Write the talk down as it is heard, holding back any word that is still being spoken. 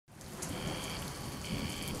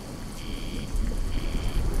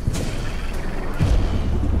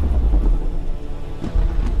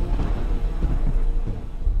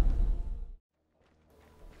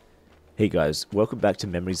Hey guys, welcome back to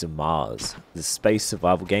Memories of Mars, the space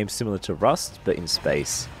survival game similar to Rust, but in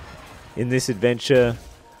space. In this adventure,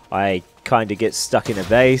 I kinda get stuck in a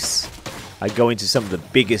base. I go into some of the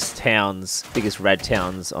biggest towns, biggest rad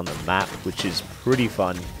towns on the map, which is pretty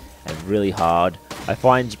fun and really hard. I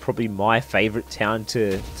find probably my favorite town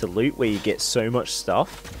to loot, where you get so much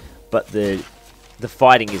stuff, but the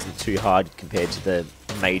fighting isn't too hard compared to the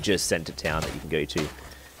major center town that you can go to.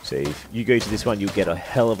 So if you go to this one, you'll get a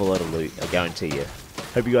hell of a lot of loot, I guarantee you.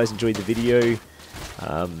 Hope you guys enjoyed the video.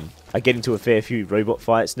 I get into a fair few robot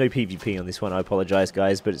fights. No PvP on this one, I apologize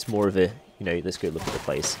guys, but it's more of a, let's go look at the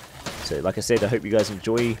place. So like I said, I hope you guys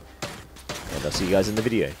enjoy, and I'll see you guys in the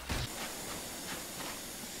video.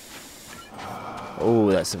 Oh,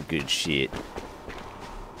 that's some good shit.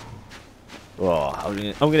 Oh,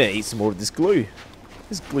 I'm gonna eat some more of this glue.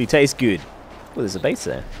 This glue tastes good. Oh, there's a base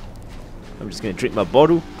there. I'm just going to drink my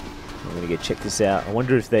bottle. I'm going to go check this out. I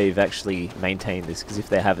wonder if they've actually maintained this, because if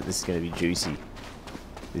they haven't, this is going to be juicy.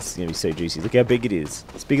 This is going to be so juicy. Look how big it is.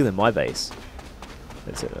 It's bigger than my base.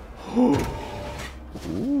 That's it. Ooh,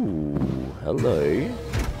 hello.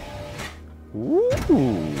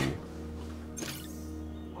 Ooh.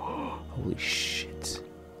 Holy shit.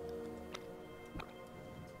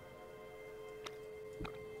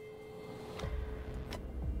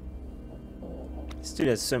 This dude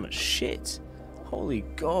has so much shit. Holy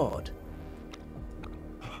god.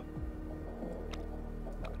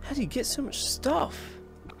 How do you get so much stuff?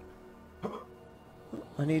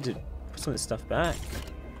 I need to put some of this stuff back.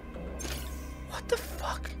 What the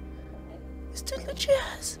fuck? This dude legit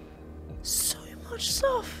has so much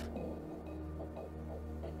stuff.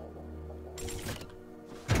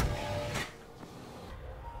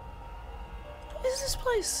 What is this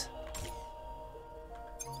place?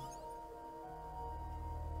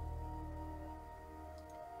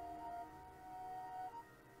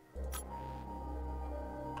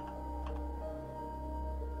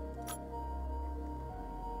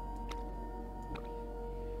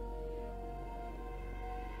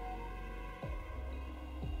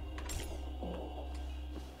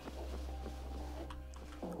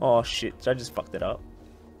 Oh shit, did I just fuck that up?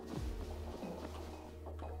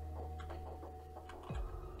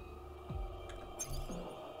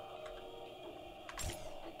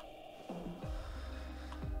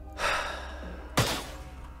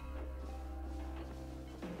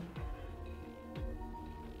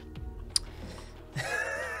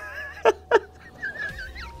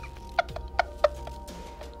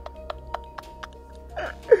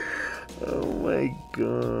 Oh my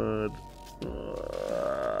god.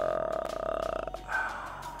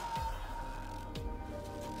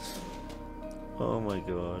 Oh my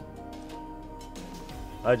god.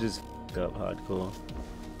 I just f***ed up hardcore.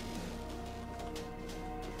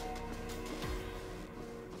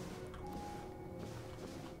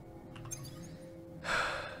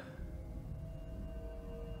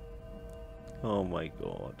 Oh my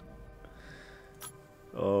god.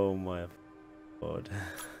 Oh my god.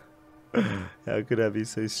 How could I be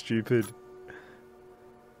so stupid?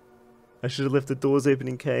 I should have left the doors open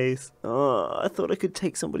in case. Oh, I thought I could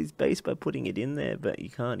take somebody's base by putting it in there, but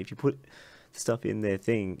you can't. If you put stuff in their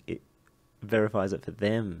thing, it verifies it for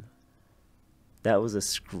them. That was a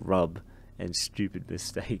scrub and stupid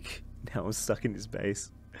mistake. Now I'm stuck in this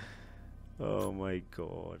base. Oh my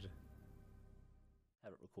god.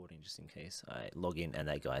 Have it recording just in case I log in and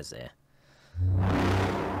that guy's there.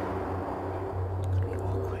 Could be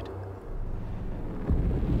awkward.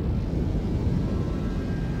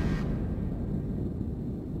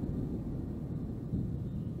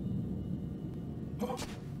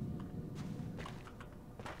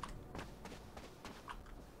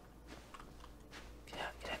 Get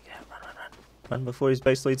out, run. Run before his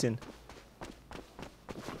base leads in.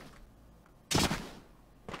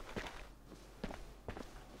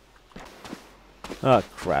 Oh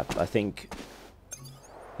crap, I think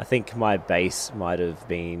my base might have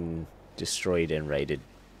been destroyed and raided.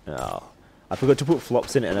 Oh, I forgot to put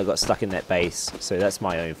flops in it and I got stuck in that base, so that's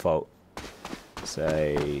my own fault.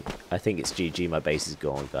 So, I think it's GG, my base is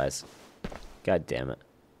gone, guys. God damn it.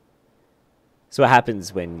 So what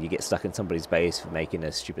happens when you get stuck in somebody's base for making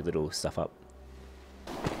a stupid little stuff up.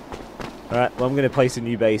 Alright, well I'm going to place a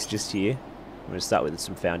new base just here. I'm going to start with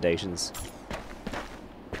some foundations.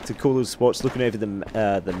 It's a cool little spot. It's looking over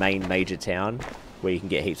the main major town, where you can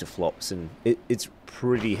get heaps of flops, and it's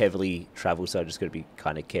pretty heavily traveled, so I just got to be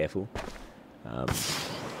kind of careful. I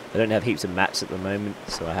don't have heaps of mats at the moment,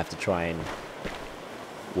 so I have to try and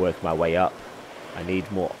work my way up. I need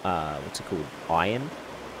more, what's it called, iron.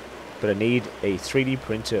 But I need a 3D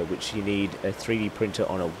printer, which you need a 3D printer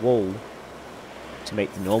on a wall to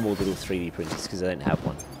make the normal little 3D printers because I don't have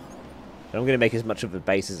one. But I'm going to make as much of a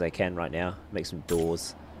base as I can right now. Make some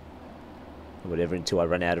doors or whatever until I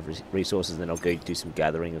run out of resources. Then I'll go do some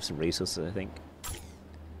gathering of some resources, I think.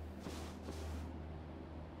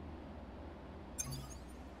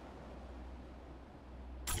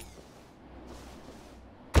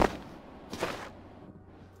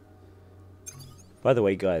 By the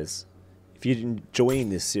way, guys, if you're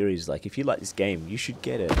enjoying this series, like if you like this game, you should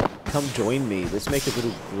get it. Come join me. Let's make a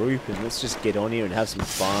little group and let's just get on here and have some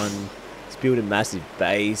fun. Let's build a massive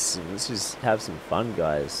base and let's just have some fun,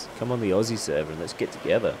 guys. Come on the Aussie server and let's get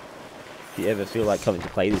together. If you ever feel like coming to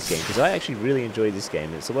play this game, because I actually really enjoy this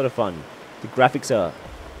game. It's a lot of fun. The graphics are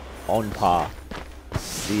on par.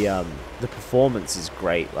 The performance is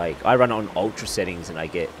great. Like I run on ultra settings and I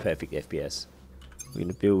get perfect FPS. We're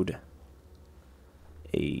gonna build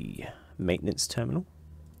a maintenance terminal.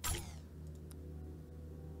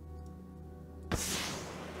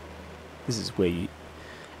 This is where you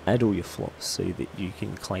add all your flops so that you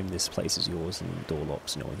can claim this place as yours and door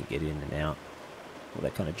locks, no one can get in and out, all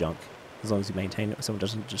that kind of junk. As long as you maintain it, someone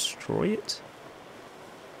doesn't destroy it,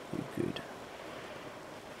 you're good.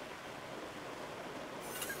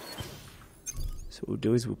 So what we'll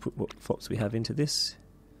do is we'll put what flops we have into this.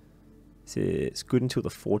 So it's good until the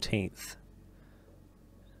 14th.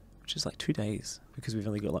 Which is like 2 days, because we've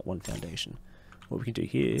only got like one foundation. What we can do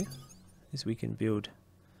here is we can build...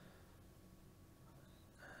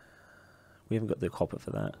 We haven't got the copper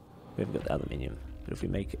for that. We haven't got the aluminium. But if we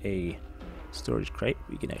make a storage crate,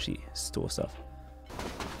 we can actually store stuff.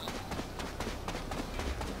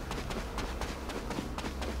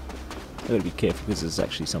 I've got to be careful because there's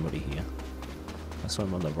actually somebody here. I saw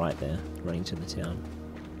him on the right there, running to the town.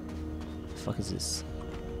 What the fuck is this?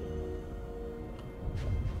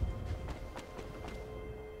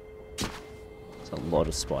 A lot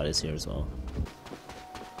of spiders here as well.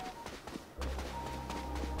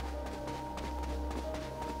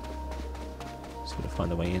 Just gotta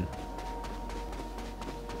find the way in.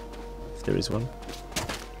 If there is one.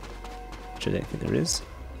 Which I don't think there is.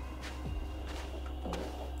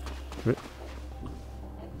 Rip.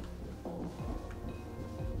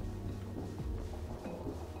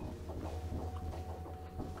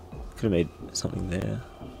 Could have made something there.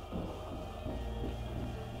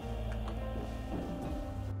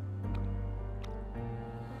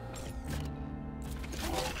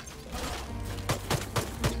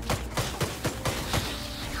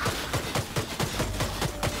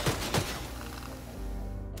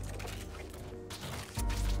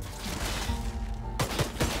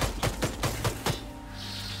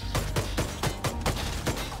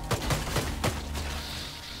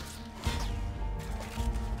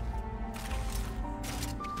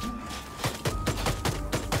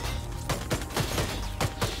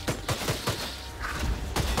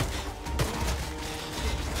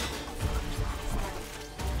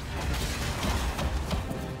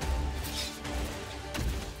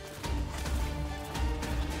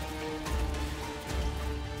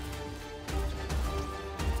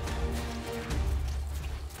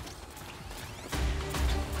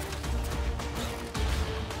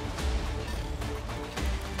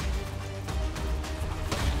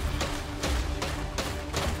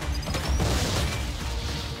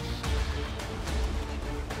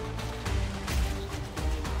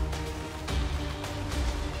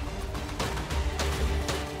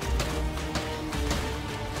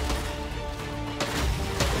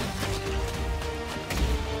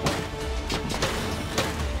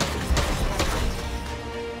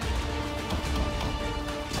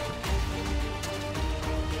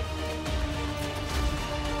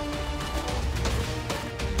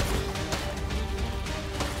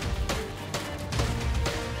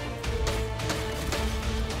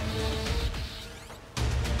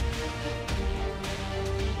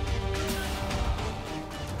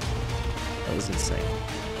 That was insane.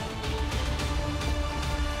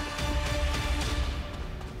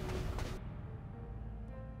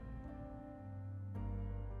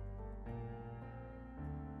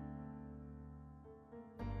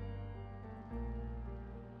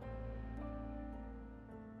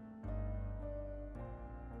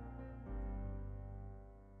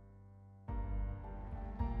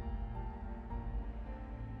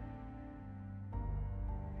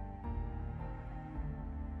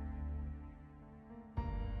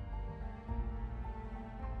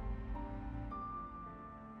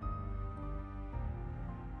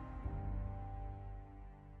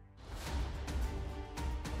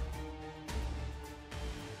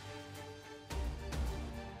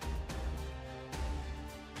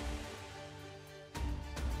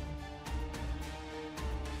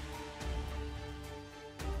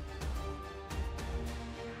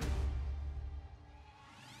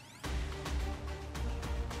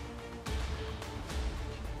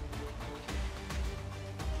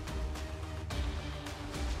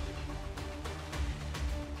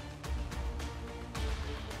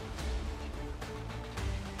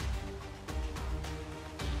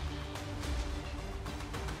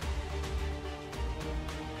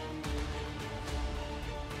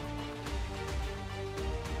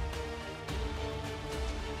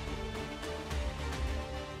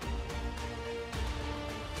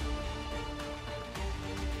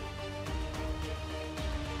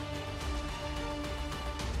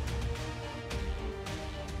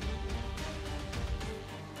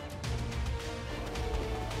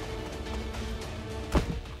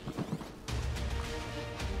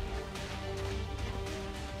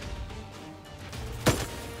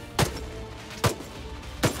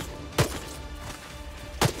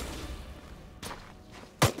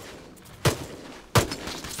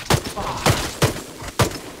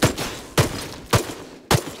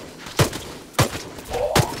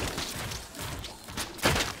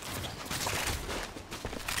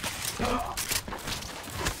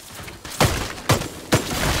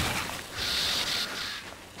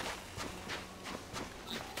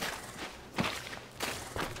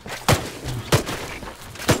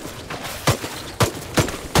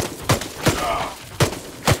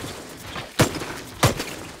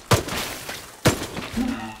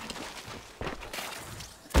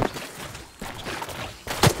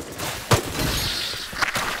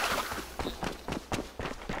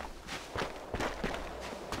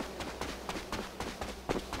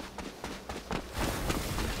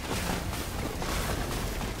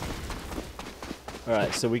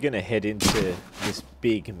 Alright, so we're going to head into this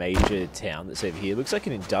big major town that's over here. It looks like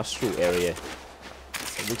an industrial area.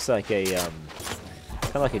 It looks like a,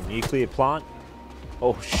 kind of like a nuclear plant.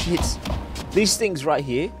 Oh shit! These things right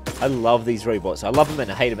here, I love these robots. I love them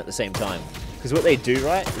and I hate them at the same time. Because what they do,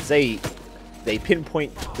 right, is they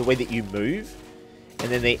pinpoint the way that you move,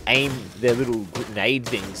 and then they aim their little grenade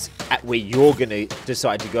things at where you're going to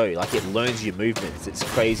decide to go. Like, it learns your movements. It's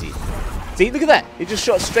crazy. See, look at that! It just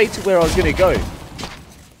shot straight to where I was going to go.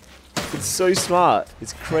 It's so smart.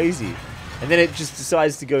 It's crazy. And then it just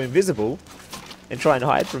decides to go invisible and try and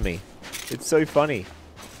hide from me. It's so funny.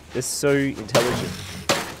 They're so intelligent.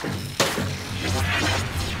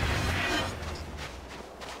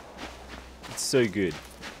 It's so good.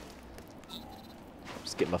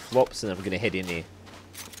 Just get my flops and I'm going to head in here.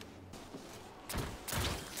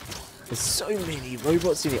 There's so many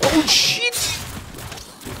robots in here. Oh shit!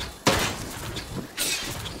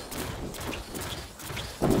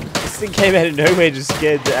 This thing came out of nowhere and just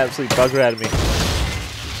scared the absolute bugger out of me.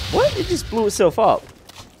 What? It just blew itself up.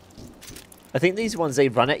 I think these ones, they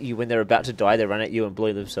run at you when they're about to die. They run at you and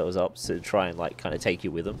blow themselves up to try and, like, kind of take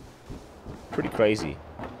you with them. Pretty crazy.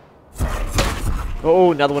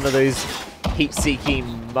 Oh, another one of those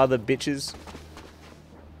heat-seeking mother bitches.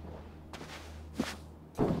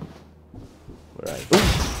 Where are you? Ooh.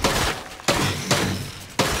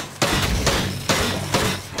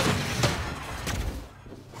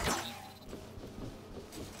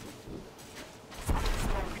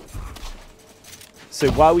 So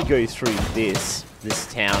while we go through this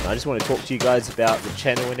town, I just want to talk to you guys about the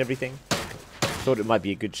channel and everything. Thought it might be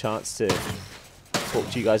a good chance to talk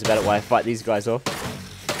to you guys about it while I fight these guys off.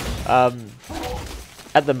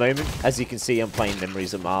 At the moment, as you can see, I'm playing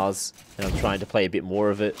Memories of Mars, and I'm trying to play a bit more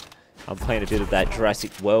of it. I'm playing a bit of that Jurassic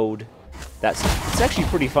World. It's actually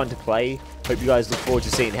pretty fun to play. Hope you guys look forward to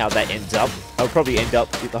seeing how that ends up. I'll probably end up,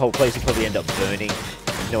 the whole place will probably end up burning,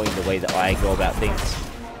 knowing the way that I go about things.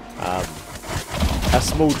 Our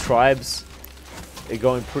small tribes are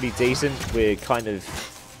going pretty decent. We're kind of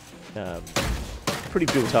pretty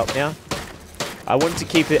built up now. I wanted to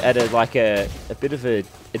keep it at a bit of a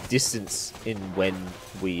distance in when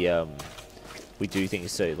we do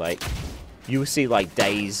things. So like you will see like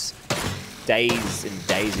days and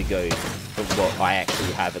days ago from what I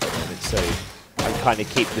actually have at the moment. So I kind of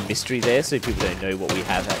keep the mystery there so people don't know what we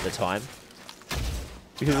have at the time.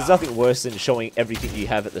 Because there's nothing worse than showing everything you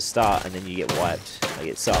have at the start and then you get wiped. Like,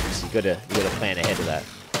 it sucks. You gotta plan ahead of that.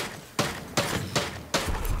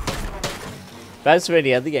 But as for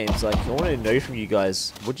any other games, like, I want to know from you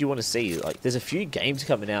guys, what do you want to see? Like, there's a few games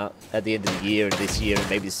coming out at the end of the year and this year and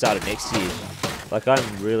maybe the start of next year. Like,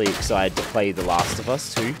 I'm really excited to play The Last of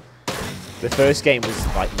Us 2. The first game was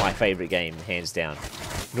like my favorite game, hands down.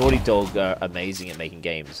 Naughty Dog are amazing at making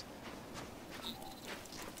games.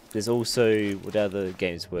 There's also, what other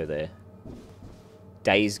games were there?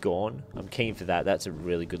 Days Gone. I'm keen for that. That's a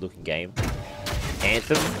really good looking game.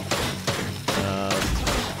 Anthem.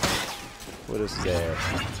 What else is there?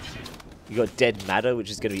 You got Dead Matter, which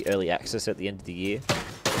is going to be early access at the end of the year.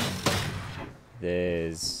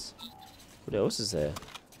 There's... what else is there?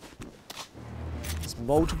 There's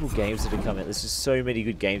multiple games that are coming out. There's just so many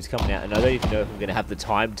good games coming out, and I don't even know if I'm going to have the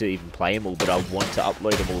time to even play them all, but I want to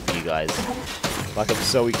upload them all for you guys. Like, I'm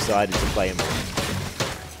so excited to play them all.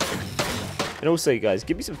 And also, guys,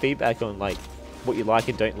 give me some feedback on, like, what you like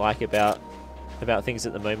and don't like about things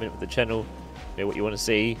at the moment with the channel. You know, what you want to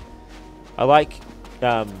see. I like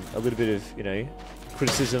a little bit of, you know,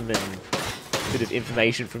 criticism and a bit of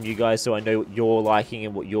information from you guys so I know what you're liking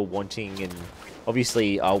and what you're wanting, and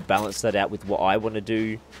obviously I'll balance that out with what I want to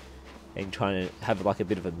do and trying to have like a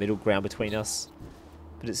bit of a middle ground between us.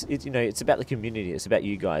 But it's you know, it's about the community, it's about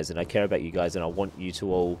you guys, and I care about you guys, and I want you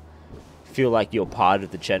to all feel like you're part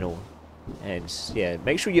of the channel. And yeah,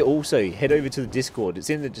 make sure you also head over to the Discord. It's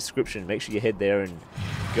in the description. Make sure you head there and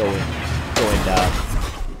go and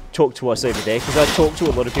talk to us over there, because I talk to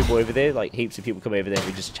a lot of people over there. Like, heaps of people come over there and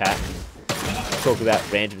we just chat and talk about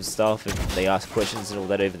random stuff, and they ask questions and all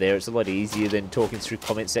that over there. It's a lot easier than talking through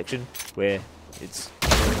comment section, where it's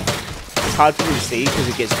hard for me to see because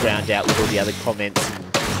it gets drowned out with all the other comments, and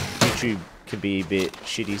YouTube can be a bit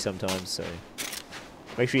shitty sometimes. So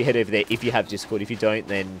make sure you head over there if you have Discord. If you don't,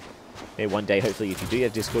 then one day, hopefully, if you do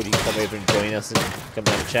have Discord, you can come over and join us and come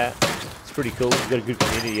down and chat. It's pretty cool. We've got a good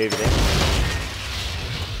community over there.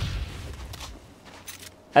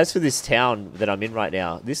 As for this town that I'm in right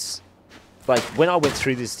now, this, like, when I went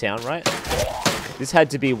through this town, right, this had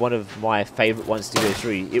to be one of my favorite ones to go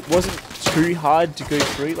through. It wasn't too hard to go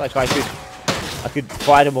through. Like, I could I could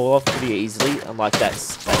fight them all off pretty easily, unlike that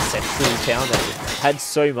central town that had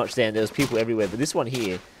so much there and there was people everywhere. But this one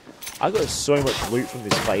here, I got so much loot from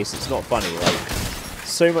this place, it's not funny. Like,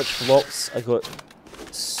 so much flops, I got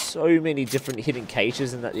so many different hidden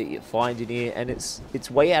caches and that you find in here, and it's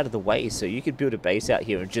way out of the way, so you could build a base out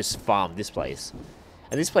here and just farm this place.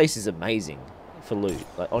 And this place is amazing for loot.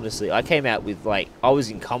 Like, honestly, I came out with, like, I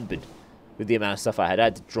was encumbered with the amount of stuff I had. I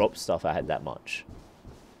had to drop stuff I had that much.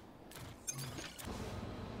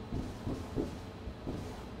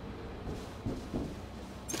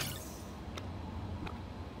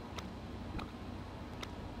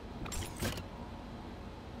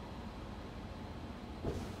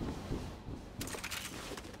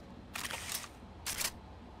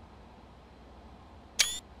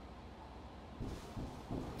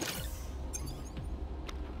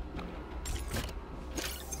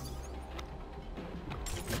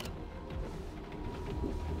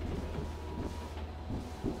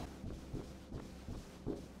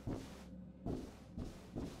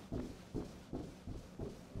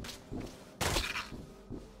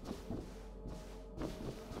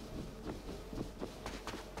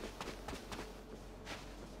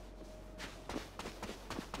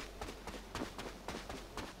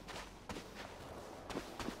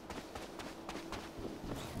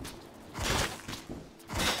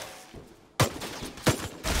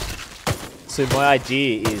 So my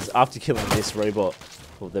idea is, after killing this robot,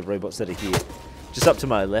 or the robots that are here, just up to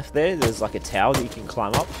my left there, there's like a tower that you can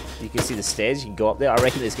climb up. You can see the stairs, you can go up there. I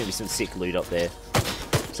reckon there's going to be some sick loot up there.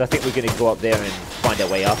 So I think we're going to go up there and find our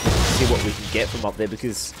way up and see what we can get from up there,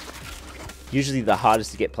 because usually the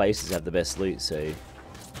hardest to get places have the best loot, so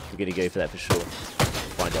we're going to go for that for sure.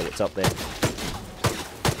 Find out what's up there.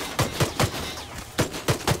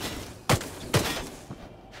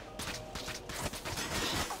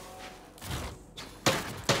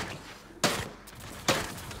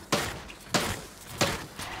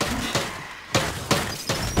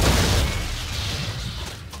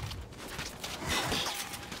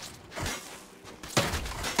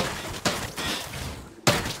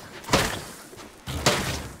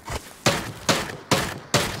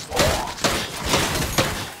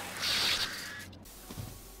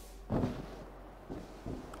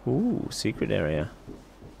 Ooh, secret area.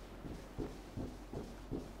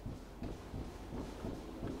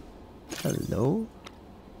 Hello?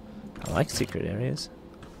 I like secret areas.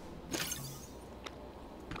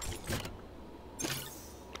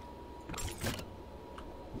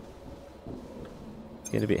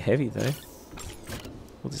 Getting a bit heavy though.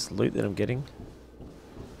 All this loot that I'm getting.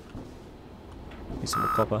 Need some more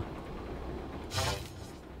copper.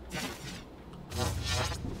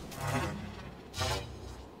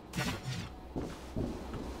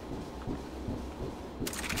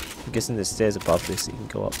 I'm guessing there's stairs above this that you can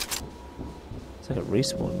go up. It's like a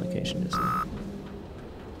respawn location, isn't it?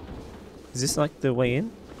 Is this like the way in?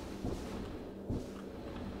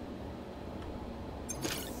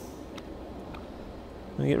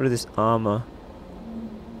 Let me get rid of this armor.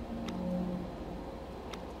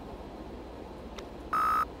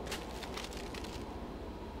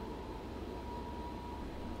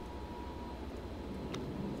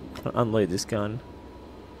 I'll unload this gun.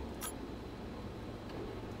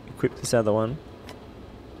 Equip this other one.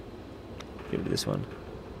 Get rid of this one.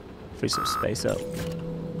 Free some space up.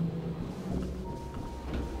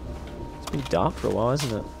 It's been dark for a while,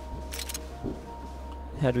 isn't it?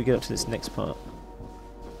 How do we get up to this next part?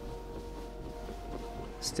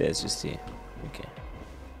 Stairs just here. Okay.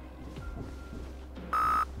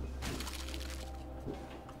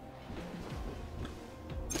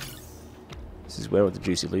 This is where all the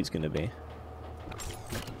juicy loot's gonna be.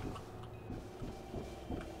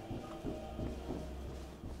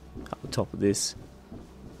 Up the top of this.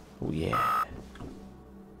 Oh yeah.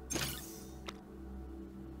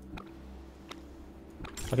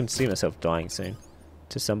 I can see myself dying soon.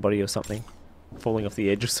 To somebody or something. Falling off the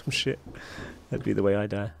edge or some shit. That'd be the way I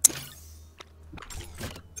die.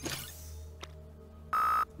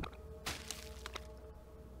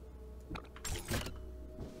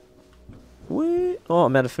 Where? Oh,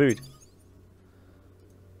 I'm out of food.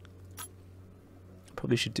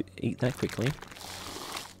 Probably should eat that quickly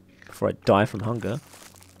before I die from hunger.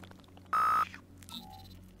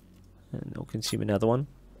 And I'll consume another one.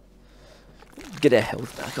 Get our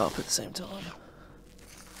health back up at the same time.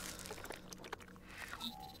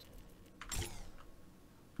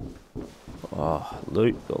 Oh,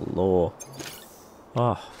 loot galore.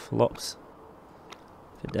 Oh, flops.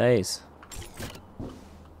 For days.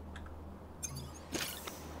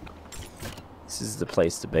 This is the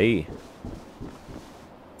place to be.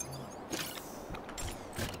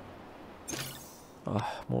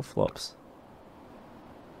 more flops.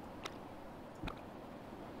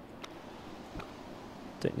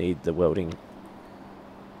 Don't need the welding.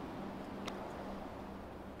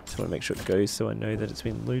 Just want to make sure it goes so I know that it's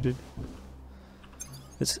been looted.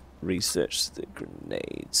 Let's research the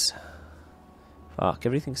grenades. Fuck,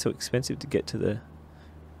 everything's so expensive to get to the...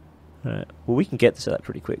 Alright, well we can get to that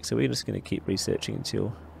pretty quick, so we're just going to keep researching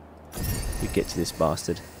until we get to this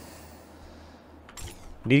bastard.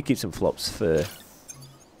 We need to keep some flops for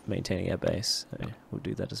maintaining our base, so we'll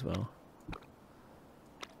do that as well.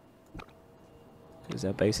 Because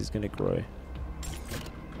our base is going to grow.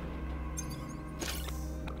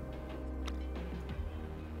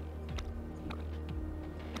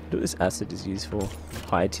 What this acid is used for?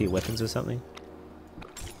 Higher tier weapons or something?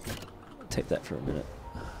 I'll take that for a minute.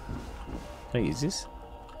 Can I use this?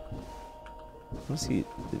 I want to see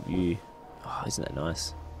the view. Oh, isn't that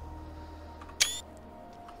nice?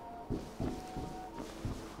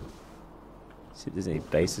 See if there's any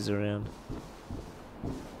bases around.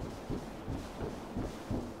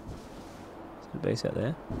 Is there a base out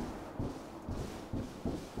there?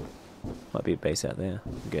 Might be a base out there.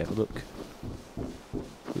 We'll go have a look.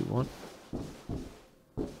 If we want.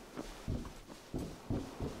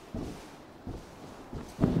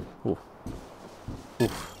 Ooh.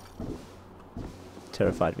 Oof.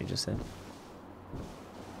 Terrified me just then.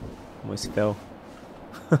 Almost fell.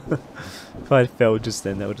 If I had fell just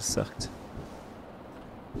then, that would have sucked.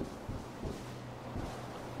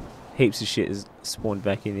 Heaps of shit is spawned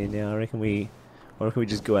back in here now. I reckon we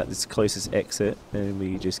just go out this closest exit and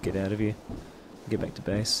we just get out of here. Get back to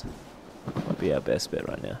base. Might be our best bet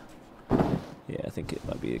right now. Yeah, I think it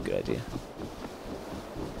might be a good idea.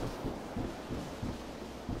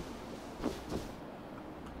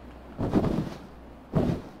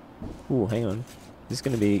 Ooh, hang on. This is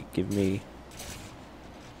going to be give me...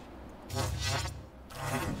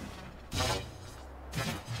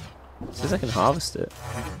 It says I can harvest it.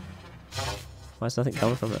 Why is nothing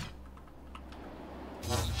coming from it?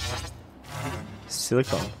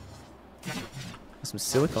 Silicon. Some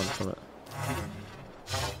silicon from it.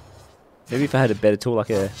 Maybe if I had a better tool, like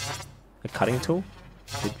a cutting tool,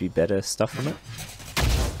 there'd be better stuff from it.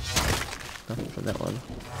 Nothing from that one.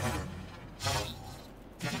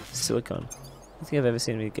 Silicon. I don't think I've ever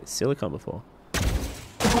seen me get silicon before.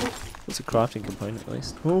 It's a crafting component at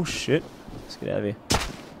least. Oh shit. Let's get out of here.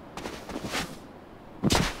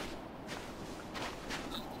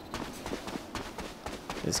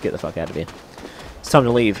 Let's get the fuck out of here. It's time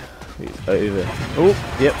to leave. We've over. Oh,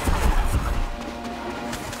 yep.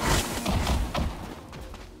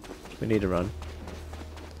 We need to run.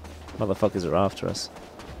 Motherfuckers are after us.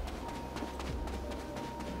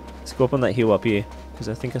 Let's go up on that hill up here, because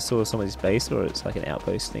I think I saw somebody's base, or it's like an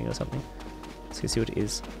outpost thing or something. Let's go see what it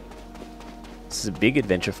is. This is a big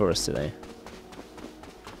adventure for us today.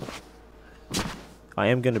 I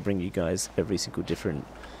am going to bring you guys every single different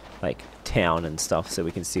like town and stuff so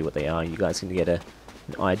we can see what they are. You guys can get an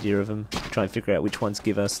idea of them. Try and figure out which ones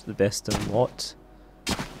give us the best and what.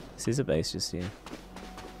 This is a base just here.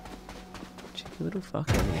 Cheeky little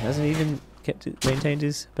fucker. He hasn't even maintained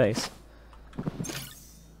his base.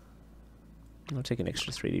 I'll take an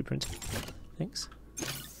extra 3D print. Thanks.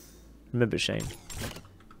 Remember Shane.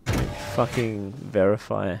 Fucking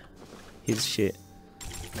verify his shit.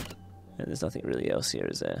 And there's nothing really else here,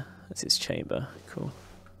 is there? That's his chamber. Cool.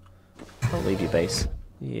 I'll leave your base.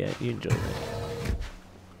 Yeah, you enjoy that.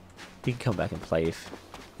 You can come back and play if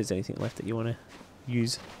there's anything left that you want to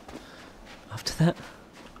use after that.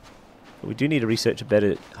 But we do need to research a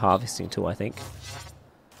better harvesting tool, I think. So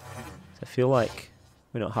I feel like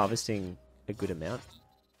we're not harvesting a good amount.